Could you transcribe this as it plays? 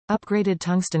Upgraded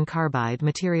tungsten carbide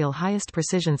material, highest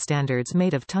precision standards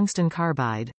made of tungsten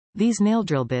carbide. These nail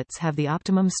drill bits have the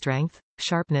optimum strength,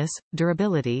 sharpness,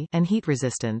 durability, and heat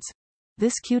resistance.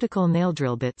 This cuticle nail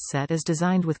drill bit set is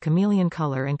designed with chameleon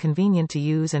color and convenient to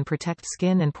use and protect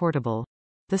skin and portable.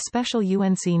 The special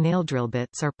UNC nail drill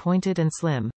bits are pointed and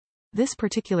slim. This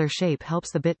particular shape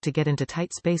helps the bit to get into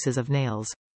tight spaces of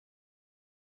nails.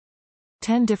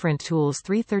 10 different tools,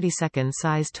 3 32nd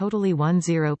size, totally 10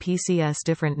 PCS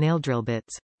different nail drill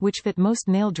bits, which fit most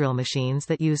nail drill machines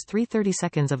that use 3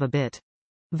 32nd of a bit.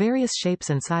 Various shapes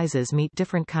and sizes meet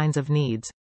different kinds of needs.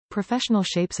 Professional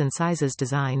shapes and sizes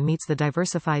design meets the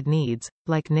diversified needs,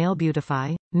 like nail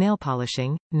beautify, nail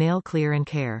polishing, nail clear and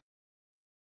care.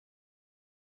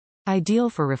 Ideal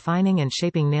for refining and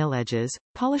shaping nail edges,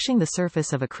 polishing the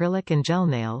surface of acrylic and gel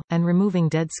nail, and removing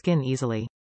dead skin easily.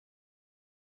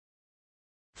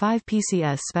 5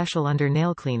 PCS special under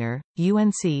nail cleaner,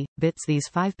 UNC, bits. These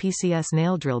 5 PCS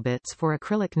nail drill bits for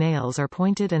acrylic nails are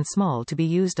pointed and small to be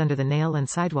used under the nail and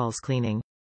sidewalls cleaning.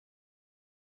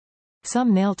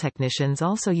 Some nail technicians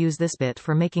also use this bit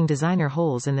for making designer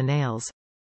holes in the nails.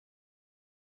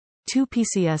 2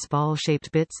 PCS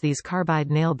ball-shaped bits. These carbide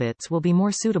nail bits will be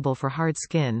more suitable for hard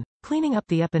skin, cleaning up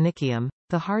the eponychium,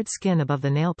 the hard skin above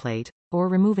the nail plate, or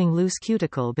removing loose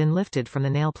cuticle been lifted from the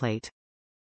nail plate.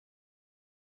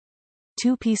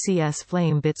 2 PCS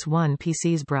flame bits. 1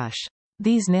 PCS brush.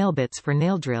 These nail bits for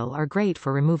nail drill are great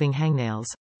for removing hangnails.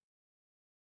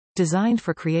 Designed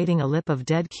for creating a lip of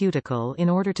dead cuticle in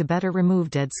order to better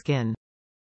remove dead skin.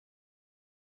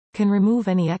 Can remove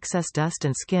any excess dust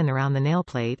and skin around the nail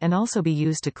plate and also be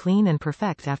used to clean and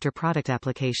perfect after product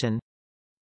application.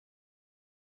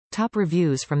 Top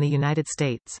reviews from the United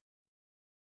States.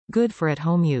 Good for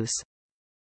at-home use.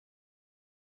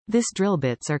 This drill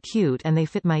bits are cute and they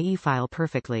fit my e-file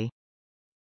perfectly.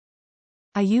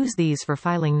 I use these for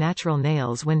filing natural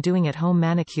nails when doing at-home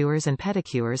manicures and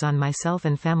pedicures on myself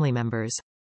and family members.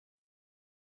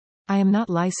 I am not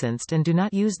licensed and do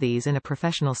not use these in a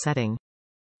professional setting.